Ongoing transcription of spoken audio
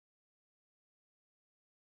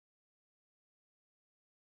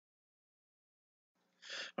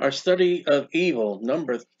Our study of evil,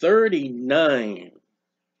 number 39.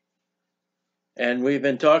 And we've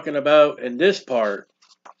been talking about, in this part,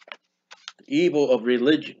 the evil of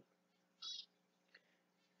religion.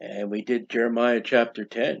 And we did Jeremiah chapter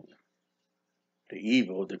 10, the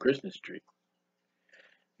evil of the Christmas tree.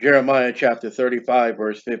 Jeremiah chapter 35,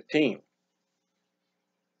 verse 15.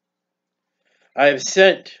 I have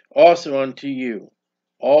sent also unto you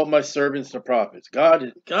all my servants the prophets.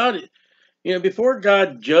 Before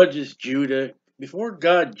God judges Judah, before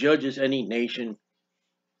God judges any nation,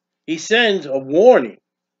 he sends a warning.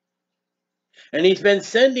 And he's been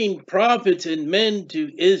sending prophets and men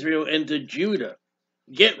to Israel and to Judah.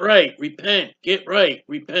 Get right, repent, get right,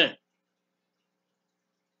 repent.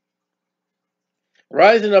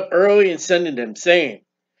 Rising up early and sending them, saying,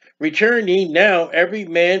 return ye now every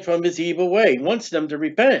man from his evil way. He wants them to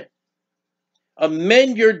repent.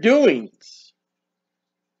 Amend your doings,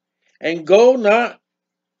 and go not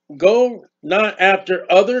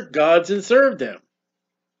after other gods and serve them,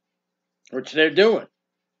 which they're doing.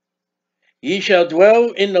 Ye shall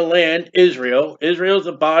dwell in the land, Israel. Israel is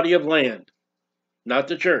a body of land, not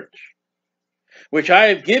the church, which I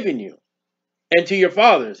have given you, and to your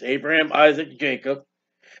fathers, Abraham, Isaac, Jacob.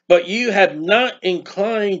 But you have not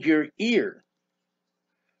inclined your ear,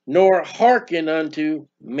 nor hearkened unto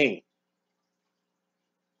me.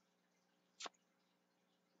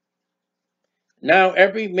 Now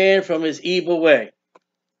every man from his evil way.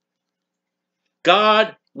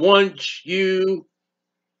 God wants you.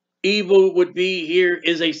 Evil would be here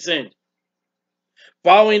is a sin.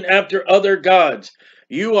 Following after other gods.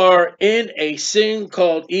 You are in a sin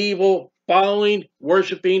called evil, following,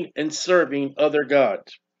 worshiping, and serving other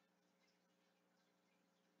gods.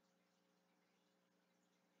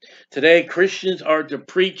 Today, Christians are to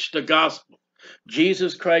preach the gospel.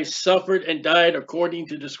 Jesus Christ suffered and died according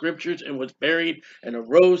to the scriptures and was buried and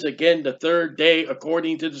arose again the third day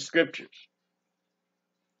according to the scriptures.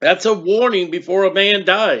 That's a warning before a man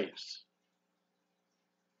dies.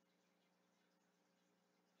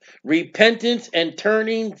 Repentance and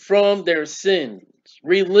turning from their sins,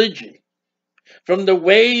 religion, from the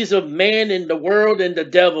ways of man and the world and the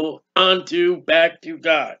devil back to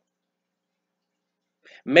God.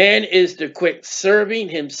 Man is to quit serving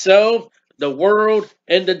himself, the world,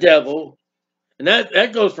 and the devil. And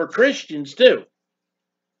that goes for Christians too.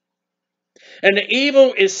 And the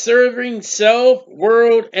evil is serving self,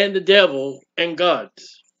 world, and the devil and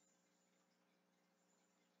gods.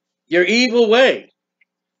 Your evil way.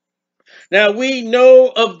 Now we know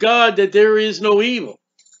of God that there is no evil.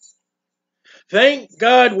 Thank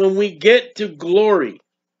God when we get to glory.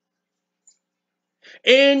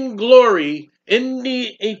 In glory, in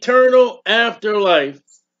the eternal afterlife,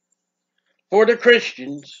 for the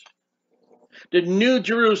Christians, the new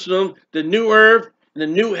Jerusalem, the new earth, the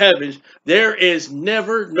new heavens, there is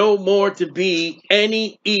never no more to be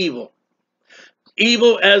any evil.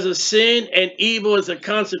 Evil as a sin and evil as a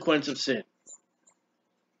consequence of sin.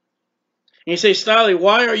 And you say, Stiley,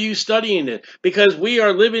 why are you studying it? Because we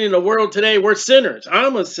are living in a world today where sinners.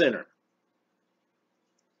 I'm a sinner.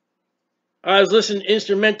 I was listening to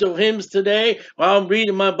instrumental hymns today while I'm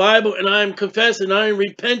reading my Bible, and I'm confessing, I'm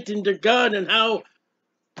repenting to God and how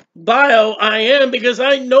vile I am because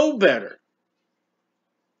I know better.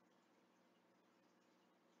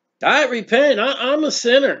 I repent. I'm a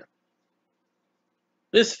sinner.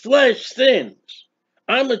 This flesh sins.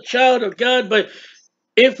 I'm a child of God, but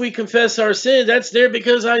if we confess our sins, that's there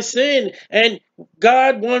because I sin. And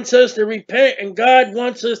God wants us to repent, and God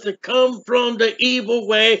wants us to come from the evil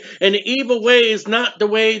way. And the evil way is not the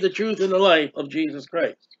way, the truth, and the life of Jesus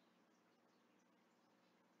Christ.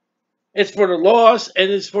 It's for the lost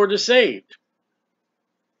and it's for the saved.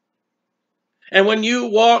 And when you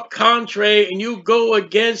walk contrary and you go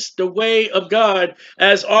against the way of God,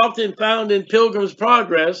 as often found in Pilgrim's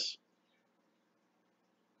Progress,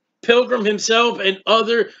 Pilgrim himself and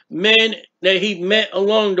other men that he met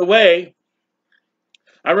along the way.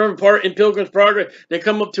 I remember part in Pilgrim's Progress, they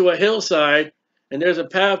come up to a hillside, and there's a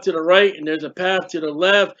path to the right, and there's a path to the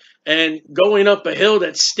left, and going up a hill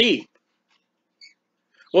that's steep.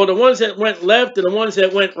 Well, the ones that went left and the ones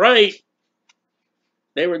that went right,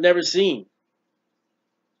 they were never seen.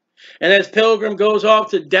 And as Pilgrim goes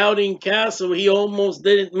off to Doubting Castle, he almost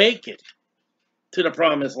didn't make it to the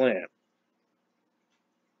promised land.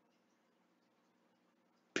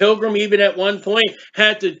 Pilgrim, even at one point,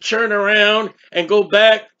 had to turn around and go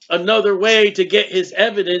back another way to get his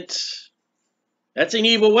evidence. That's an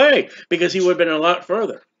evil way, because he would have been a lot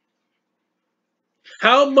further.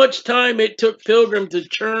 How much time it took Pilgrim to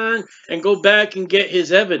turn and go back and get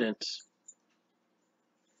his evidence?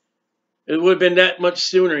 It would have been that much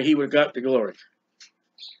sooner he would have got the glory.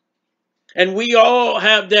 And we all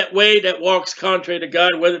have that way that walks contrary to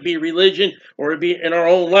God, whether it be religion or it be in our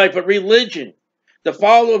own life. But religion, the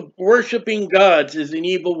follow of worshiping gods, is an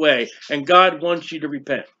evil way. And God wants you to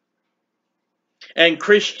repent. And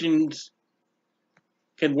Christians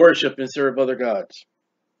can worship and serve other gods.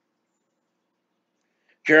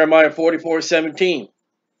 Jeremiah 44:17.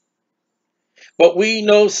 But we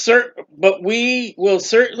will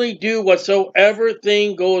certainly do whatsoever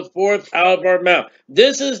thing goes forth out of our mouth.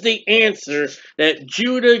 This is the answer that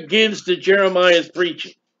Judah gives to Jeremiah's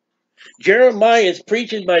preaching. Jeremiah is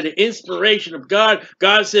preaching by the inspiration of God.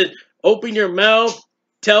 God said, open your mouth,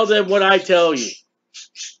 tell them what I tell you.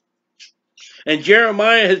 And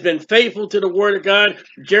Jeremiah has been faithful to the word of God.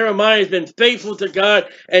 Jeremiah has been faithful to God,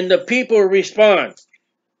 and the people respond.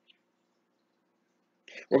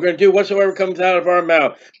 We're going to do whatsoever comes out of our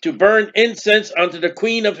mouth, to burn incense unto the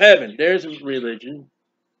Queen of Heaven. There's religion.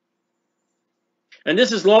 And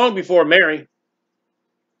this is long before Mary.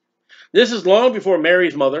 This is long before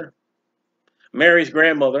Mary's mother, Mary's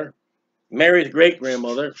grandmother, Mary's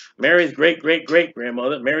great-grandmother, Mary's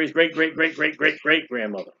great-great-great-grandmother, Mary's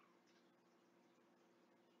great-great-great-great-great-great-grandmother.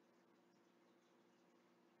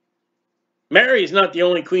 Mary is not the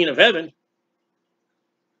only Queen of Heaven.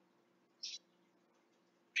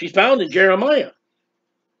 She's found in Jeremiah.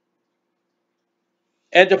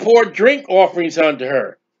 And to pour drink offerings unto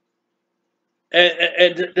her.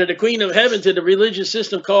 And the Queen of Heaven, to the religious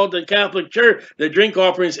system called the Catholic Church, the drink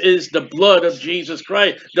offerings is the blood of Jesus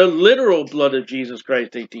Christ, the literal blood of Jesus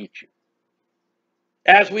Christ, they teach you.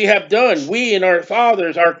 As we have done, we and our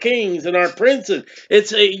fathers, our kings and our princes.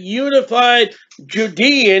 It's a unified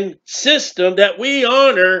Judean system that we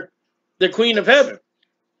honor the Queen of Heaven.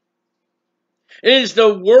 It is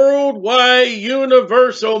the worldwide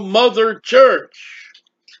universal mother church.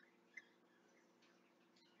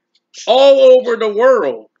 All over the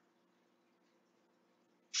world.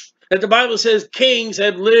 That the Bible says kings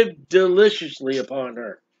have lived deliciously upon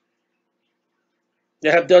her. They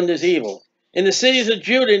have done this evil. In the cities of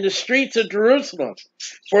Judah, in the streets of Jerusalem.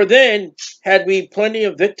 For then had we plenty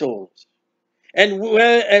of victuals. And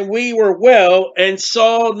we were well and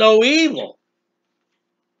saw no evil.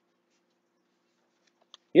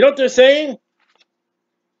 You know what they're saying?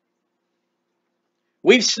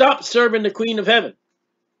 We've stopped serving the Queen of Heaven.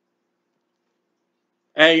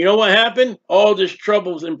 And you know what happened? All these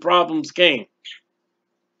troubles and problems came.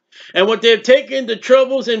 And what they've taken, the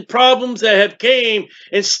troubles and problems that have came,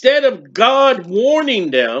 instead of God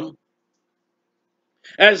warning them,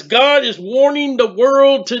 as God is warning the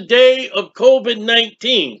world today of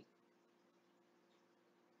COVID-19,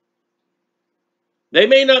 they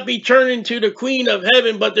may not be turning to the Queen of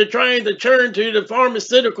Heaven, but they're trying to turn to the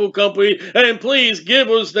pharmaceutical company, and please give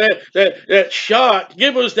us that shot,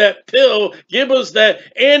 give us that pill, give us that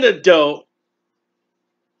antidote,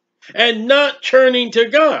 and not turning to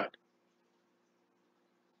God.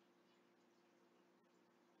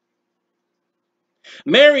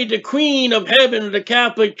 Mary, the Queen of Heaven of the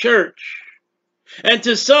Catholic Church, and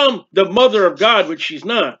to some, the Mother of God, which she's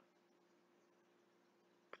not,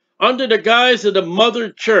 under the guise of the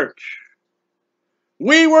Mother Church,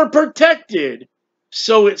 we were protected,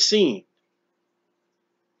 so it seemed.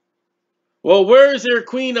 Well, where is their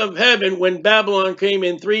Queen of Heaven when Babylon came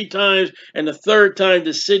in 3 times and the 3rd time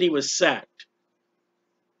the city was sacked?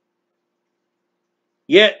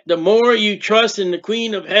 Yet, the more you trust in the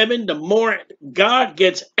Queen of Heaven, the more God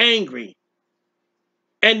gets angry.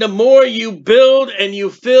 And the more you build and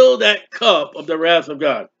you fill that cup of the wrath of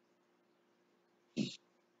God.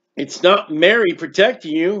 It's not Mary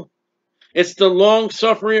protecting you. It's the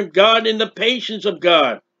long-suffering of God and the patience of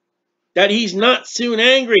God. That he's not soon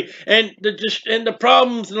angry. And the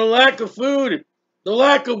problems and the lack of food, the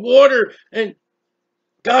lack of water. And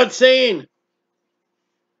God saying,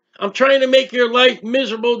 I'm trying to make your life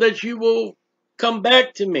miserable that you will come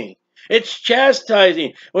back to me. It's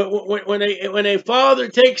chastising. When a father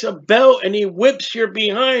takes a belt and he whips your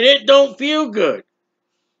behind, it don't feel good.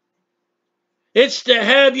 It's to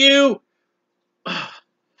have you,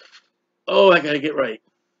 oh, I got to get right.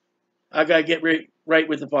 I got to get right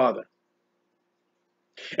with the Father.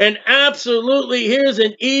 And absolutely, here's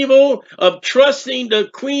an evil of trusting the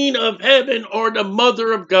Queen of Heaven or the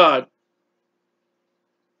Mother of God.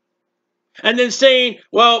 And then saying,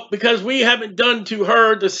 well, because we haven't done to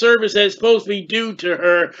her the service that's supposed to be due to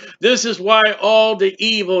her, this is why all the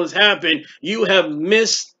evil has happened. You have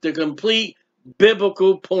missed the complete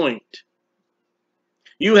biblical point.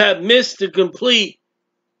 You have missed the complete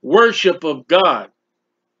worship of God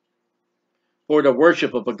or the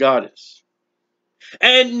worship of a goddess.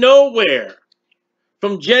 And nowhere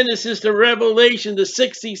from Genesis to Revelation, the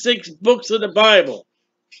 66 books of the Bible,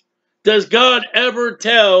 does God ever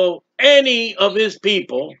tell any of his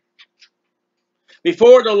people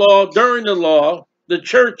before the law, during the law, the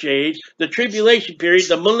church age, the tribulation period,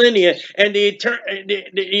 the millennia, and the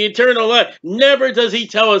eternal life. Never does he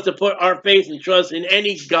tell us to put our faith and trust in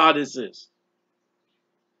any goddesses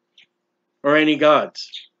or any gods.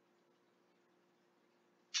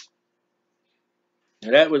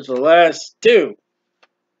 And that was the last two.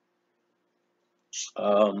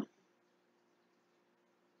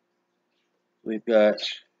 We've got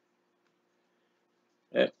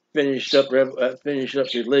finished up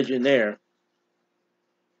religion there.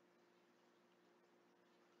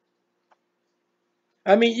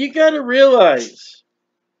 I mean, you got to realize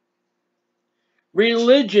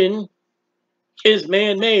religion is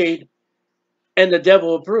man-made and the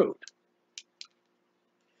devil approved.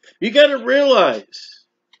 You got to realize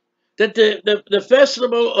that the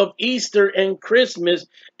festival of Easter and Christmas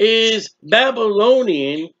is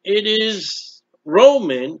Babylonian, it is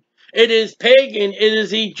Roman, it is pagan, it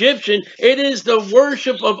is Egyptian, it is the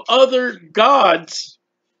worship of other gods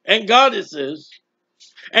and goddesses.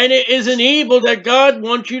 And it is an evil that God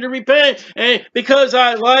wants you to repent. And because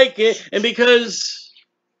I like it, and because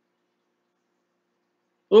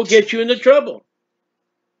it will get you into trouble.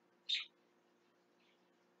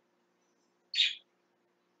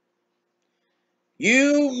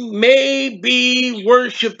 You may be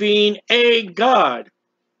worshiping a God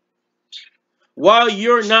while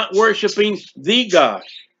you're not worshiping the God.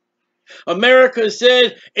 America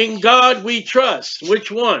says, in God we trust. Which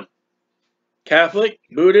one? Catholic,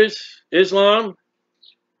 Buddhist, Islam,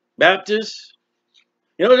 Baptist?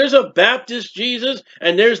 You know, there's a Baptist Jesus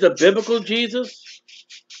and there's the biblical Jesus.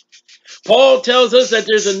 Paul tells us that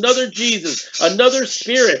there's another Jesus, another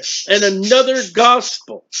spirit, and another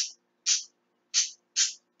gospel.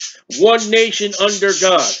 One nation under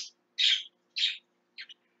God.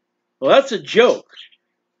 Well, that's a joke.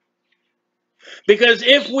 Because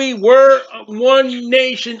if we were one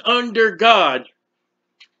nation under God,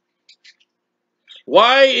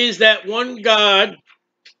 why is that one God,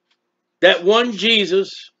 that one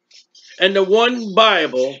Jesus, and the one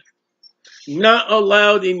Bible not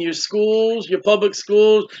allowed in your schools, your public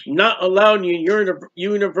schools, not allowed in your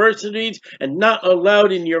universities, and not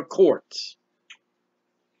allowed in your courts?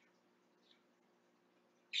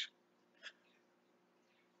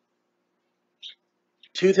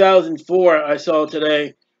 2004, I saw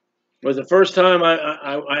today, was the first time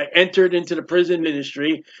I entered into the prison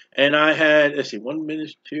ministry, and I had, let's see, 1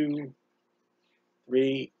 minute, 2,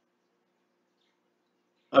 3.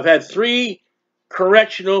 I've had 3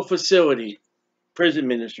 correctional facility prison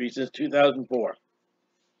ministries since 2004.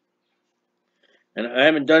 And I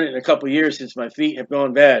haven't done it in a couple of years since my feet have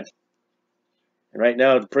gone bad. And right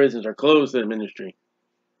now the prisons are closed to the ministry.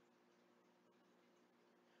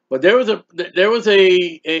 But there was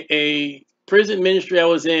a prison ministry I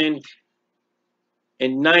was in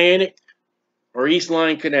Niantic or East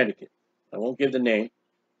Line, Connecticut. I won't give the name.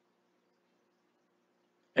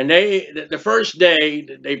 And the first day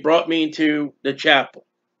they brought me into the chapel.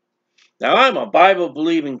 Now I'm a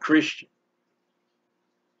Bible-believing Christian,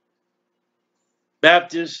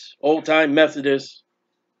 Baptist, old-time Methodist.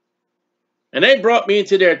 And they brought me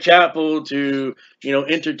into their chapel to,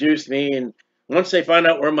 introduce me. And once they found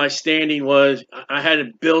out where my standing was, I had a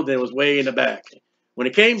building that was way in the back. When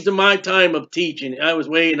it came to my time of teaching, I was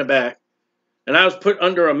way in the back. And I was put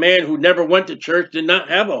under a man who never went to church, did not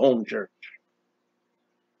have a home church,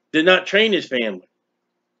 did not train his family.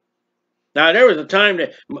 Now, there was a time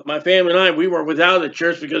that my family and I, we were without a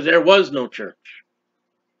church because there was no church.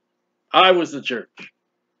 I was the church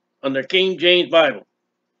under King James Bible.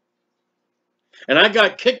 And I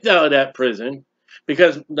got kicked out of that prison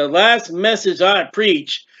because the last message I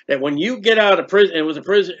preached, that when you get out of prison, it was a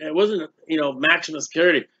prison, it wasn't, maximum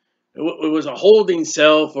security. It was a holding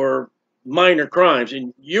cell for minor crimes,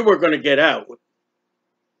 and you were going to get out.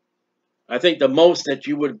 I think the most that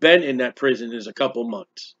you would have been in that prison is a couple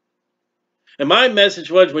months. And my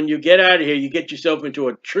message was, when you get out of here, you get yourself into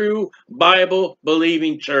a true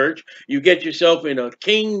Bible-believing church. You get yourself in a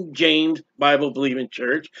King James Bible-believing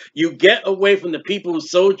church. You get away from the people who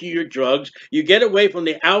sold you your drugs. You get away from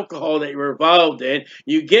the alcohol that you're involved in.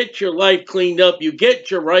 You get your life cleaned up. You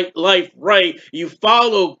get your life right. You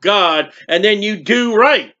follow God, and then you do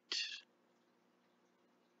right.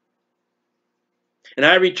 And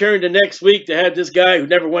I returned the next week to have this guy who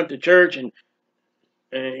never went to church and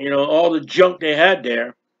all the junk they had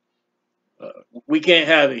there. We can't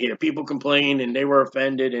have it here. People complained and they were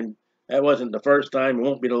offended, and that wasn't the first time. It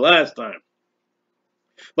won't be the last time.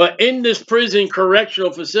 But in this prison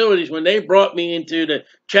correctional facilities, when they brought me into the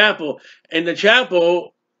chapel, and the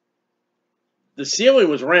chapel, the ceiling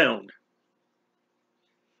was round.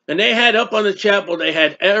 And they had up on the chapel, they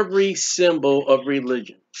had every symbol of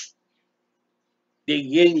religion. The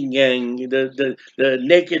yin yang, the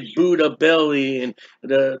naked Buddha belly, and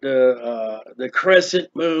the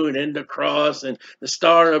crescent moon, and the cross, and the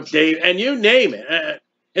Star of David, and you name it.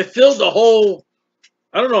 It filled the whole.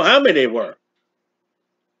 I don't know how many they were.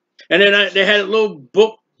 And then they had a little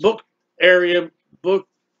book area, book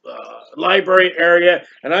library area,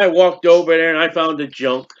 and I walked over there and I found the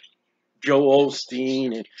junk, Joel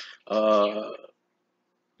Osteen, and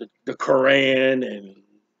the Koran, and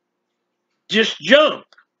just junk.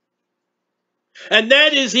 And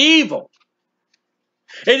that is evil.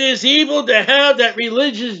 It is evil to have that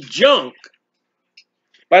religious junk.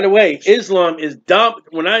 By the way, Islam is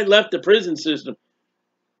when I left the prison system,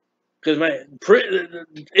 because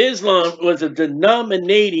Islam was a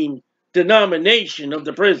denomination of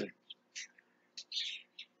the prison.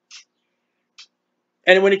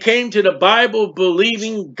 And when it came to the Bible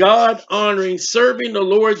believing, God honoring, serving the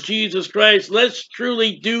Lord Jesus Christ, let's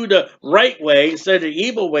truly do the right way instead of the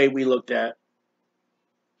evil way we looked at.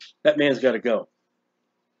 That man's got to go.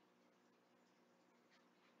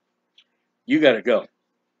 You got to go.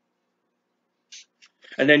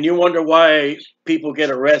 And then you wonder why people get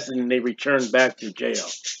arrested and they return back to jail.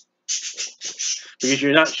 Because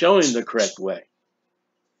you're not showing the correct way.